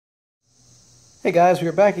Hey guys,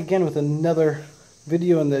 we're back again with another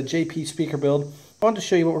video in the JP speaker build. I wanted to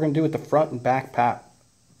show you what we're going to do with the front and back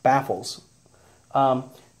baffles.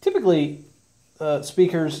 Typically,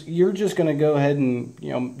 speakers, you're just going to go ahead and do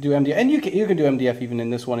MDF, and you can do MDF even in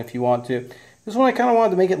this one if you want to. This one I kind of wanted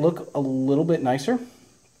to make it look a little bit nicer,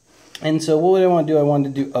 and so what I want to do, I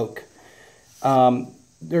wanted to do oak.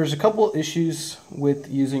 There's a couple issues with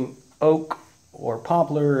using oak or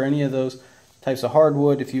poplar or any of those types of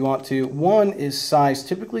hardwood if you want to. One is size.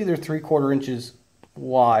 Typically they're 3/4 inches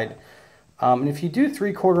wide. And if you do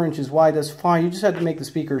 3/4 inches wide, that's fine. You just have to make the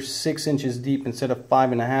speaker 6 inches deep instead of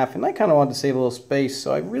 5.5. And I kind of wanted to save a little space,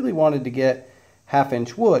 so I really wanted to get 1/2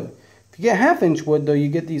 inch wood. If you get 1/2 inch wood though, you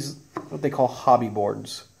get these, what they call hobby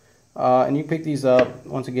boards. And you pick these up,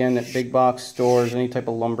 once again, at big box stores, any type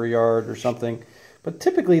of lumber yard or something. But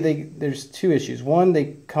typically there's two issues. One,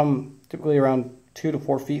 they come typically around 2 to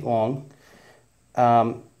 4 feet long.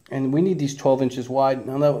 And we need these 12 inches wide.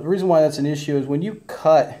 Now the reason why that's an issue is when you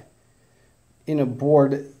cut in a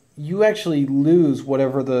board, you actually lose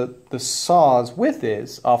whatever the saw's width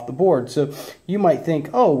is off the board. So you might think,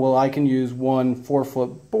 oh, well, I can use one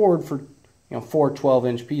 4-foot board for 4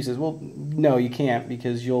 12-inch pieces. Well, no, you can't,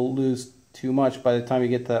 because you'll lose too much. By the time you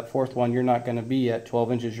get to that fourth one, you're not going to be at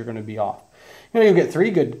 12 inches, you're going to be off. You'll get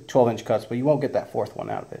 3 good 12-inch cuts, but you won't get that fourth one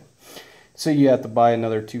out of it. So you have to buy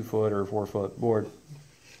another 2-foot or 4-foot board.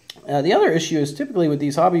 The other issue is typically with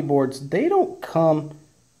these hobby boards, they don't come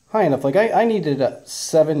high enough. Like I needed a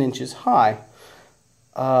 7 inches high,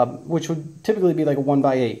 which would typically be like a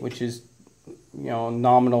 1x8, which is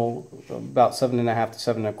nominal about 7.5 to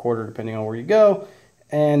 7.25, depending on where you go.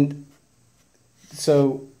 And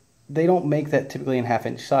so they don't make that typically in 1/2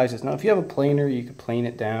 inch sizes. Now, if you have a planer, you could plane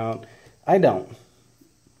it down. I don't.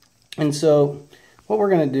 And so what we're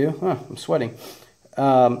going to do, I'm sweating,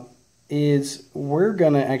 is we're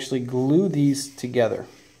going to actually glue these together.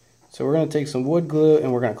 So we're going to take some wood glue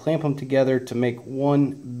and we're going to clamp them together to make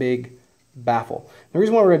one big baffle. The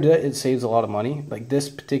reason why we're going to do it saves a lot of money. Like this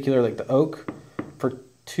particular, like the oak, for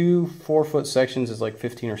 2 4-foot sections is like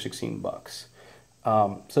 15 or 16 bucks.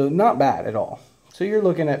 So not bad at all. So you're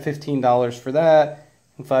looking at $15 for that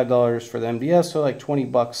and $5 for the MDF, so like 20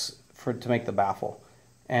 bucks to make the baffle.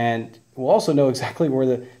 And we'll also know exactly where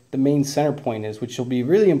the main center point is, which will be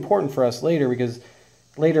really important for us later, because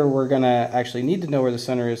later we're going to actually need to know where the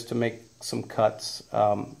center is to make some cuts,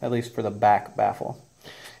 at least for the back baffle.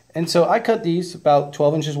 And so I cut these about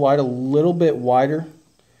 12 inches wide, a little bit wider.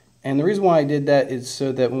 And the reason why I did that is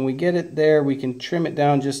so that when we get it there, we can trim it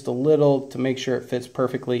down just a little to make sure it fits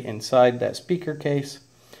perfectly inside that speaker case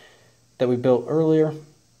that we built earlier.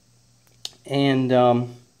 And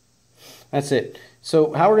that's it.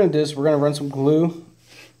 So how we're going to do this, we're going to run some glue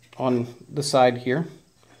on the side here,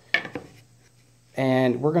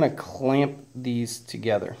 and we're going to clamp these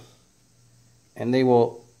together, and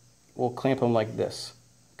we'll clamp them like this,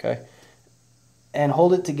 okay, and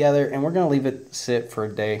hold it together, and we're going to leave it sit for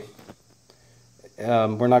a day.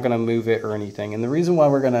 We're not going to move it or anything, and the reason why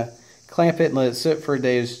we're going to clamp it and let it sit for a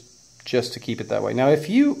day is just to keep it that way. Now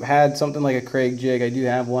if you had something like a Craig jig, I do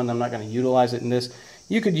have one, I'm not going to utilize it in this.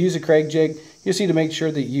 You could use a Craig jig. You just need to make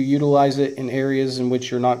sure that you utilize it in areas in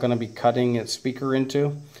which you're not going to be cutting its speaker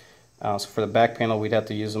into. So for the back panel, we'd have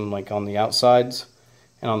to use them like on the outsides.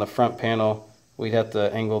 And on the front panel, we'd have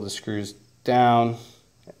to angle the screws down,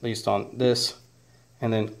 at least on this,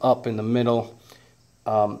 and then up in the middle.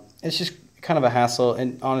 It's just kind of a hassle.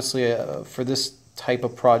 And honestly, for this type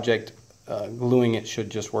of project, gluing it should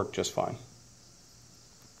just work just fine.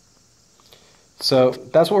 So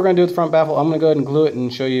that's what we're going to do with the front baffle. I'm going to go ahead and glue it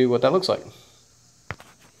and show you what that looks like.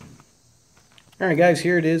 Alright guys,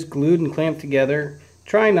 here it is, glued and clamped together.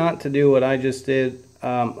 Try not to do what I just did.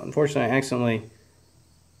 Unfortunately, I accidentally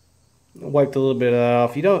wiped a little bit of that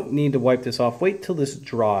off. You don't need to wipe this off. Wait till this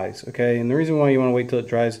dries, okay? And the reason why you want to wait till it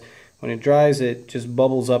dries, when it dries, it just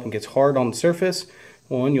bubbles up and gets hard on the surface.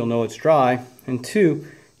 One, you'll know it's dry. And two,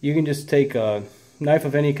 you can just take a knife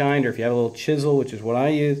of any kind, or if you have a little chisel, which is what I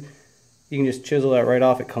use, you can just chisel that right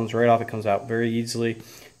off. It comes right off. It comes out very easily,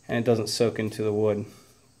 and it doesn't soak into the wood.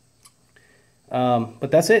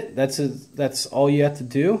 But that's it. That's all you have to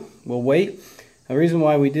do. We'll wait. The reason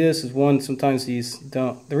why we do this is, one, sometimes these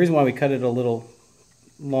don't. The reason why we cut it a little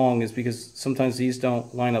long is because sometimes these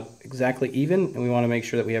don't line up exactly even, and we want to make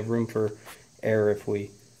sure that we have room for error if we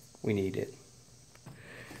need it.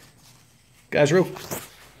 Guys, real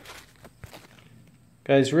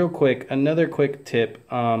quick, another quick tip.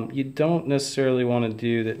 You don't necessarily want to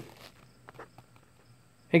do that.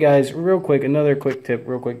 Hey guys, real quick, another quick tip,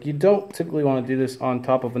 real quick. You don't typically want to do this on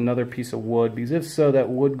top of another piece of wood, because if so, that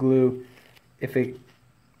wood glue, if it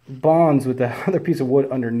bonds with the other piece of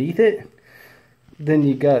wood underneath it, then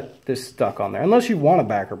you got this stuck on there. Unless you want a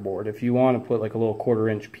backer board. If you want to put like a little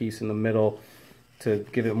 1/4-inch piece in the middle to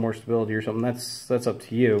give it more stability or something, that's up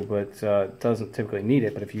to you, but it doesn't typically need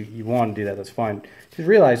it. But if you want to do that, that's fine. Just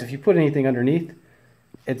realize if you put anything underneath,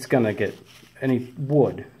 it's going to get, any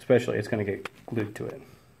wood especially, it's going to get glued to it.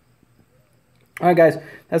 Alright guys,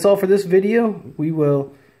 that's all for this video. We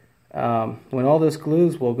will, when all this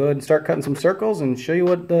glues, we'll go ahead and start cutting some circles and show you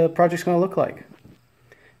what the project's going to look like.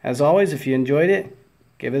 As always, if you enjoyed it,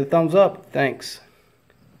 give it a thumbs up. Thanks.